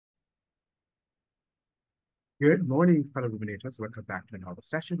Good morning, fellow ruminators. Welcome back to another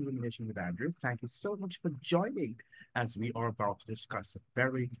session, Rumination with Andrew. Thank you so much for joining as we are about to discuss a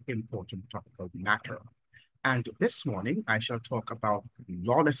very important topical matter. And this morning, I shall talk about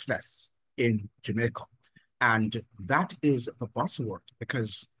lawlessness in Jamaica. And that is the buzzword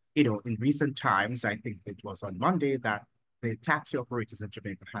because, in recent times, I think it was on Monday that the taxi operators in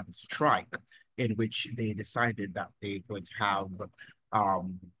Jamaica had a strike in which they decided that they would have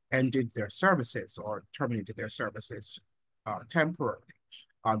um, ended their services or terminated their services temporarily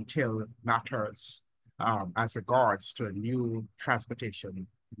until matters as regards to a new transportation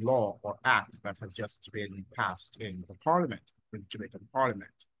law or act that has just been passed in the parliament, in the Jamaican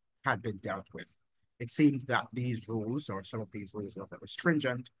parliament, had been dealt with. It seemed that these rules or some of these rules were very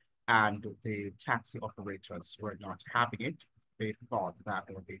stringent and the taxi operators were not having it. They thought that,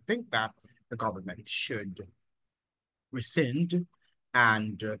 or they think that the government should rescind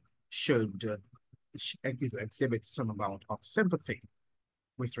and should exhibit some amount of sympathy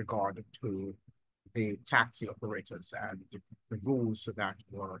with regard to the taxi operators and the rules that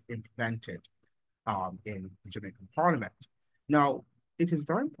were implemented in the Jamaican Parliament. Now, it is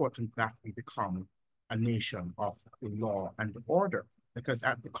very important that we become a nation of law and order because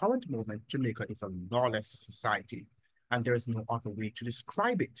at the current moment, Jamaica is a lawless society and there is no other way to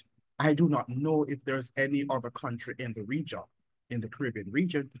describe it. I do not know if there's any other country in the region, in the Caribbean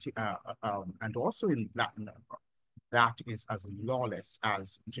region, and also in Latin America, that is as lawless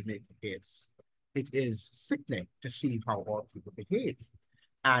as Jamaica is. It is sickening to see how our people behave.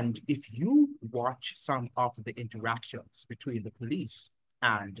 And if you watch some of the interactions between the police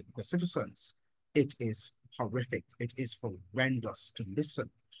and the citizens, it is horrific. It is horrendous to listen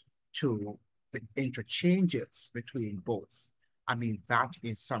to the interchanges between both. I mean, that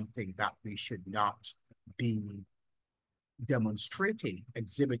is something that we should not be demonstrating,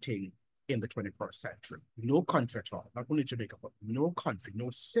 exhibiting in the 21st century. No country at all, not only Jamaica, but no country, no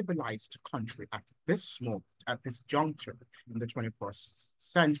civilized country at this moment, at this juncture in the 21st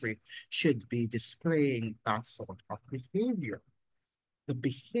century should be displaying that sort of behavior. The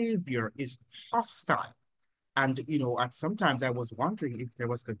behavior is hostile. And, sometimes I was wondering if there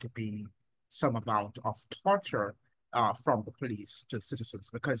was going to be some amount of torture from the police to the citizens,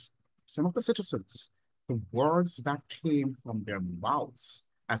 because some of the citizens, the words that came from their mouths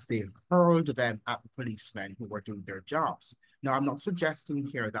as they hurled them at the policemen who were doing their jobs. Now, I'm not suggesting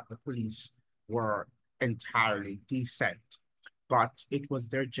here that the police were entirely decent, but it was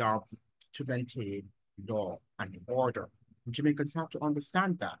their job to maintain law and order. Jamaicans have to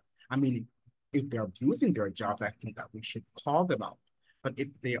understand that. I mean, if they're abusing their jobs, I think that we should call them out. But if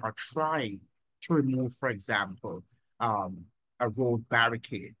they are trying to remove, for example, a road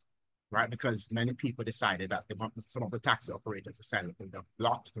barricade, right? Because many people decided that they want some of the taxi operators decided that they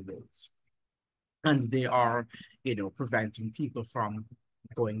blocked the roads. And they are, preventing people from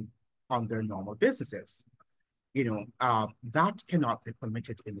going on their normal businesses. That cannot be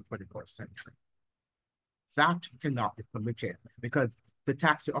permitted in the 21st century. That cannot be permitted because the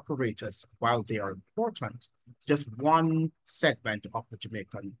taxi operators, while they are important, it's just one segment of the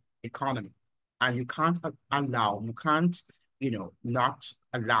Jamaican economy. And you can't allow, you can't, not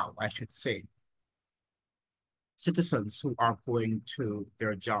allow, I should say, citizens who are going to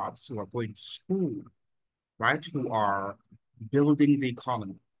their jobs, who are going to school, right, who are building the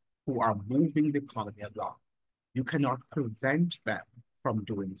economy, who are moving the economy along. You cannot prevent them from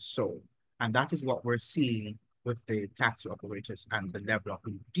doing so. And that is what we're seeing with the taxi operators and the level of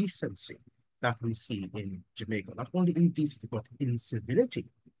indecency that we see in Jamaica. Not only indecency, but incivility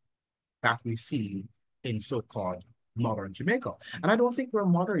that we see in so-called modern Jamaica. And I don't think we're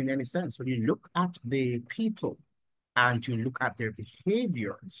modern in any sense. When you look at the people and you look at their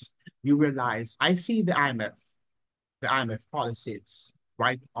behaviors, you realize, I see the IMF policies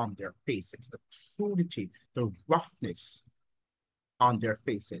right on their faces, the crudity, the roughness on their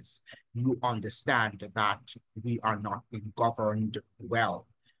faces. You understand that we are not being governed well.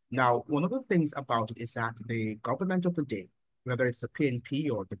 Now, one of the things about it is that the government of the day, whether it's the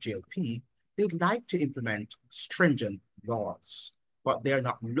PNP or the JLP, they'd like to implement stringent laws, but they're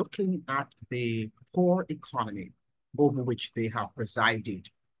not looking at the poor economy over which they have presided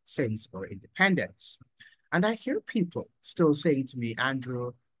since our independence. And I hear people still saying to me,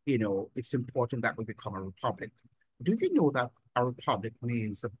 Andrew, it's important that we become a republic. Do you know that a republic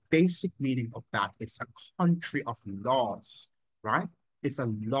means the basic meaning of that is a country of laws, right? It's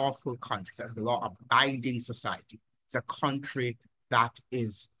a lawful country, it's a law-abiding society. It's a country that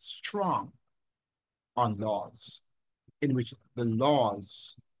is strong on laws, in which the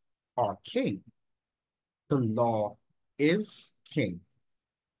laws are king. The law is king.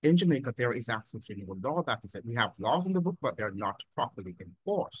 In Jamaica, there is absolutely no law that is it. We have laws in the book, but they're not properly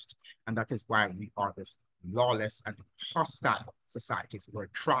enforced. And that is why we are this lawless and hostile societies where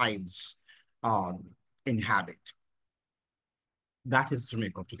tribes inhabit. That is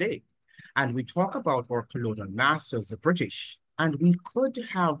Jamaica today. And we talk about our colonial masters, the British, and we could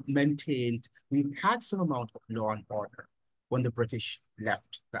have maintained, we had some amount of law and order when the British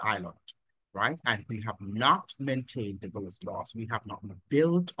left the island, right? And we have not maintained those laws. We have not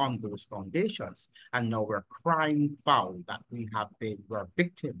built on those foundations. And now we're crying foul that we're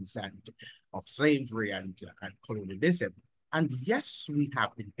victims of slavery and colonialism. And yes, we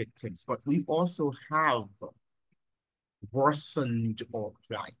have been victims, but we also have worsened our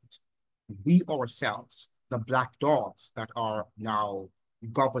plight. We ourselves, the black dogs that are now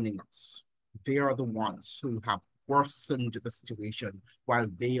governing us, they are the ones who have worsened the situation while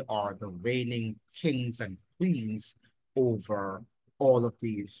they are the reigning kings and queens over all of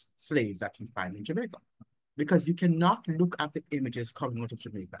these slaves that you find in Jamaica. Because you cannot look at the images coming out of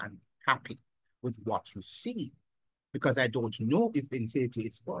Jamaica and be happy with what you see. Because I don't know if in Haiti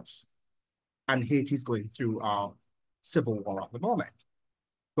it's worse. And Haiti is going through a civil war at the moment.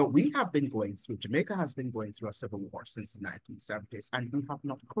 But Jamaica has been going through a civil war since the 1970s, and we have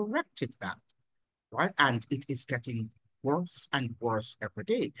not corrected that, right? And it is getting worse and worse every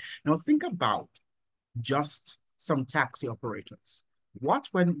day. Now think about just some taxi operators. What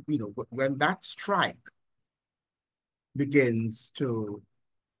when that strike begins to,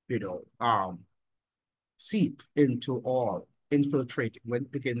 seep into when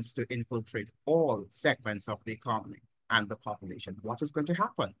it begins to infiltrate all segments of the economy and the population, what is going to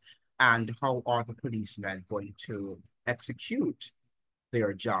happen? And how are the policemen going to execute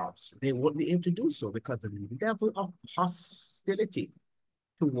their jobs? They won't be able to do so because the level of hostility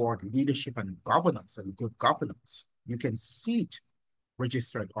toward leadership and governance and good governance, you can see it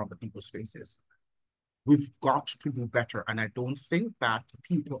registered on the people's faces. We've got to do better. And I don't think that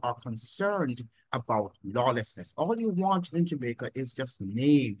people are concerned about lawlessness. All you want in Jamaica is just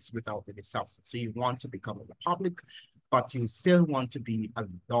names without any substance. So you want to become a republic, but you still want to be a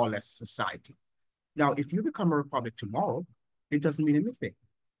lawless society. Now, if you become a republic tomorrow, it doesn't mean anything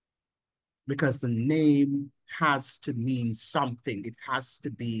because the name has to mean something. It has to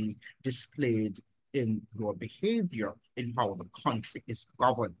be displayed in your behavior, in how the country is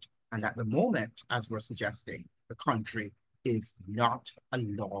governed. And at the moment, as we're suggesting, the country is not a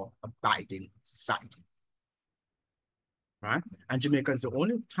law-abiding society, right? And Jamaica is the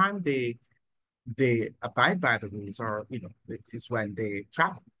only time they abide by the rules is when they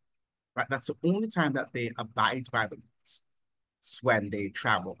travel, right? That's the only time that they abide by the rules. It's when they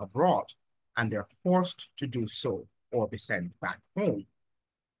travel abroad and they're forced to do so or be sent back home,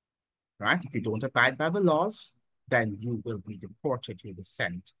 right? If you don't abide by the laws, then you will be deported, you'll be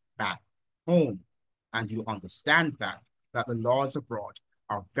sent back home. And you understand that the laws abroad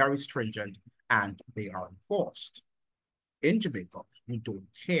are very stringent and they are enforced. In Jamaica, you don't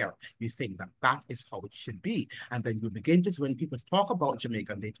care. You think that is how it should be. And then you begin to, when people talk about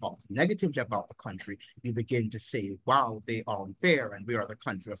Jamaica and they talk negatively about the country, you begin to say, wow, they are unfair and we are the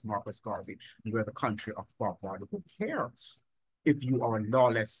country of Marcus Garvey and we're the country of Bob Marley. Who cares if you are a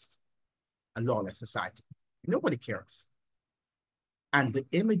lawless society? Nobody cares. And the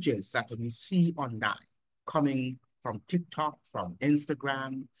images that we see online coming from TikTok, from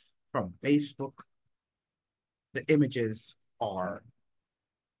Instagram, from Facebook, the images are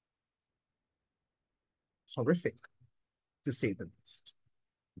horrific, to say the least.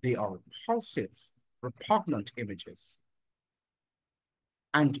 They are repulsive, repugnant images.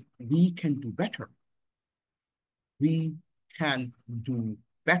 And we can do better. We can do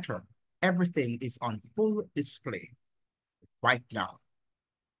better. Everything is on full display right now.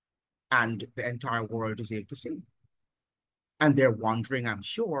 And the entire world is able to see. And they're wondering, I'm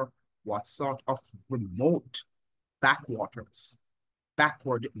sure, what sort of remote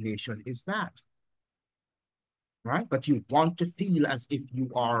backward nation is that? Right? But you want to feel as if you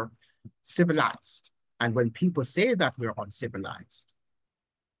are civilized. And when people say that we're uncivilized,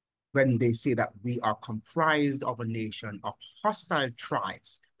 when they say that we are comprised of a nation of hostile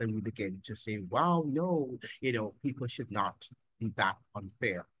tribes, then we begin to say, wow, no, people should not be that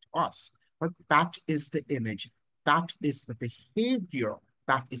unfair to us. But that is the image, that is the behavior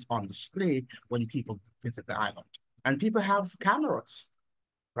that is on display when people visit the island. And people have cameras,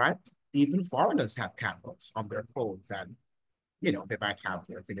 right? Even foreigners have cameras on their phones and, they might have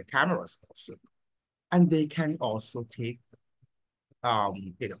their video cameras also. And they can also take,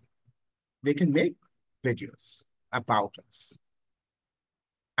 they can make videos about us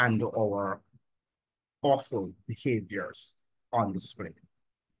and our awful behaviors on display.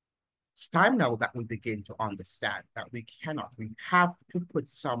 It's time now that we begin to understand that we have to put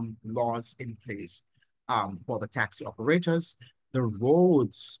some laws in place for the taxi operators. The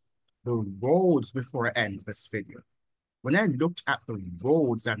roads before I end this video. When I looked at the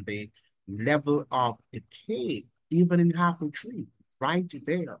roads and the level of decay, even in Halfway Tree, right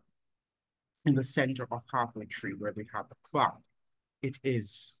there in the center of Halfway Tree where we have the clock, it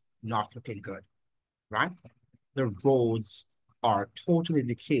is not looking good, right? The roads are totally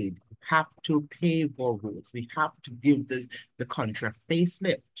decayed. We have to pave more roads. We have to give the country a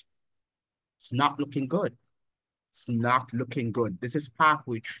facelift. It's not looking good. It's not looking good. This is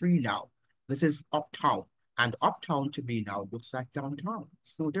Halfway Tree now. This is uptown. And uptown to me now looks like downtown.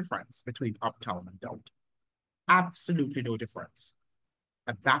 There's no difference between uptown and downtown. Absolutely no difference.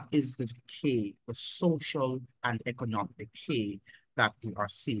 And that is the decay, the social and economic decay that we are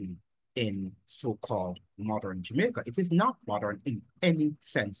seeing in so-called modern Jamaica. It is not modern in any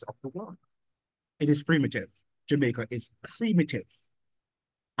sense of the word. It is primitive. Jamaica is primitive.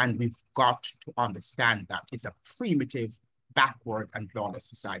 And we've got to understand that it's a primitive, backward, and lawless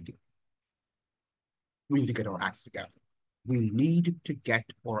society. We need to get our acts together. We need to get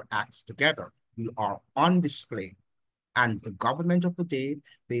our acts together. We are on display. And the government of the day,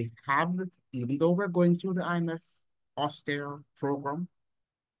 they have, even though we're going through the IMF austere program,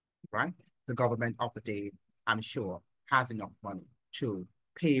 right? The government of the day, I'm sure, has enough money to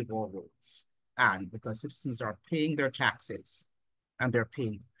pay our roads. And because citizens are paying their taxes, and they're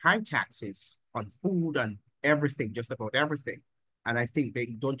paying high taxes on food and everything, just about everything. And I think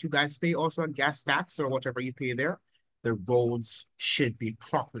don't you guys pay also a gas tax or whatever you pay there? The roads should be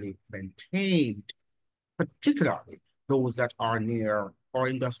properly maintained, particularly those that are near our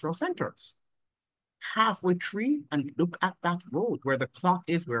industrial centers. Halfway Tree, and look at that road where the clock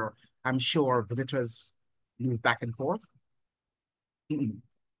is, where I'm sure visitors move back and forth.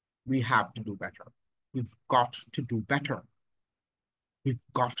 We have to do better. We've got to do better. We've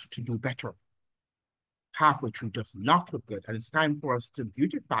got to do better. Halfway Tree does not look good, and it's time for us to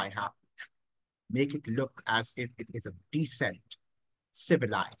beautify Halfway Tree. Make it look as if it is a decent,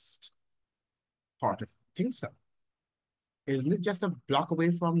 civilized part of Kingston. Isn't it just a block away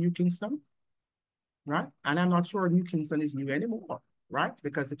from New Kingston? Right? And I'm not sure New Kingston is new anymore, right?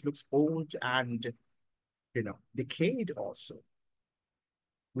 Because it looks old and, decayed also.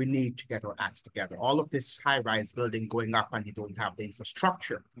 We need to get our acts together. All of this high-rise building going up and you don't have the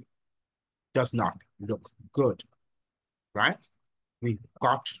infrastructure does not look good, right? We've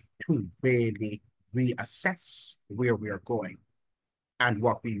got to really reassess where we are going and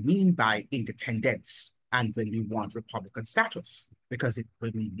what we mean by independence and when we want Republican status, because it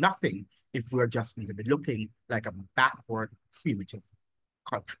will mean nothing if we're just going to be looking like a backward, primitive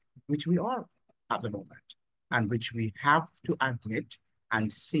country, which we are at the moment, and which we have to admit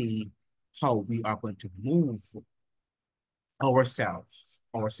and see how we are going to move ourselves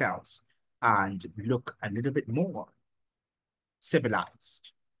and look a little bit more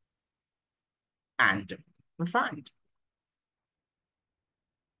civilized and refined.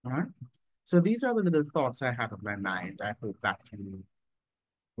 All right. So these are the little thoughts I have in my mind. I hope that you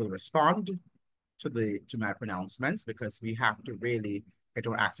will respond to my pronouncements, because we have to really get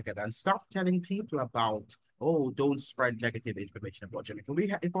our acts together and stop telling people about, oh, don't spread negative information about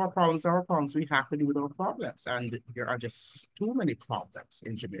Jamaica. If our problems are our problems, we have to deal with our problems. And there are just too many problems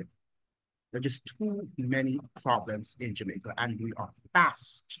in Jamaica. There are just too many problems in Jamaica, and we are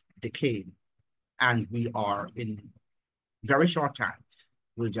fast decaying. And we are in very short time,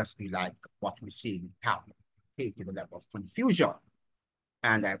 will just be like what we're seeing happen, to the level of confusion.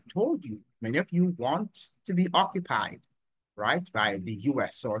 And I've told you, many of you want to be occupied, right, by the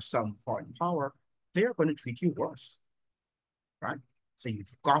US or some foreign power. They're going to treat you worse, right? So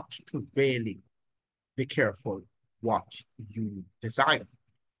you've got to really be careful what you desire,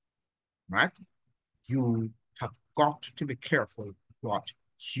 right? You have got to be careful what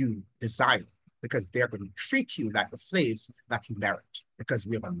you desire, because they're going to treat you like the slaves that you merit, because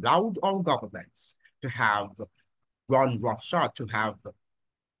we have allowed our governments to have run roughshod, to have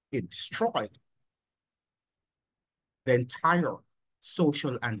it destroyed the entire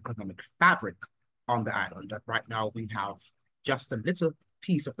social and economic fabric on the island. That right now we have just a little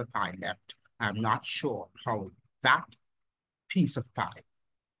piece of the pie left. I'm not sure how that piece of pie,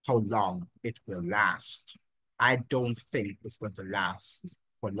 how long it will last. I don't think it's going to last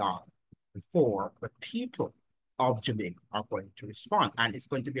for long before the people of Jamaica are going to respond. And it's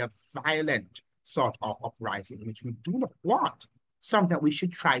going to be a violent sort of uprising, which we do not want, something that we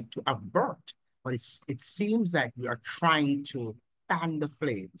should try to avert. But it seems like we are trying to fan the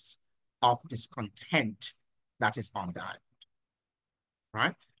flames of discontent that is on the island,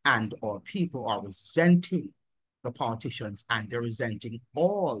 right? and our people are resenting the politicians, and they're resenting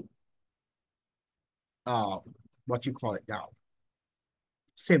all uh, what you call it now,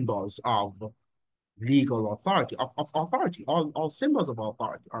 symbols of legal authority, of authority. All symbols of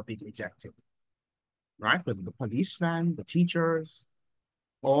authority are being rejected, right? Whether the policeman, the teachers,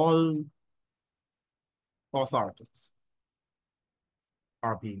 all authorities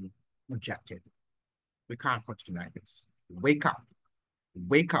are being rejected. We can't continue like this. Wake up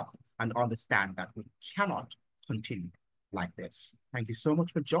and understand that we cannot continue like this. Thank you so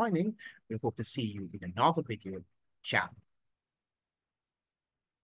much for joining. We hope to see you in another video chat.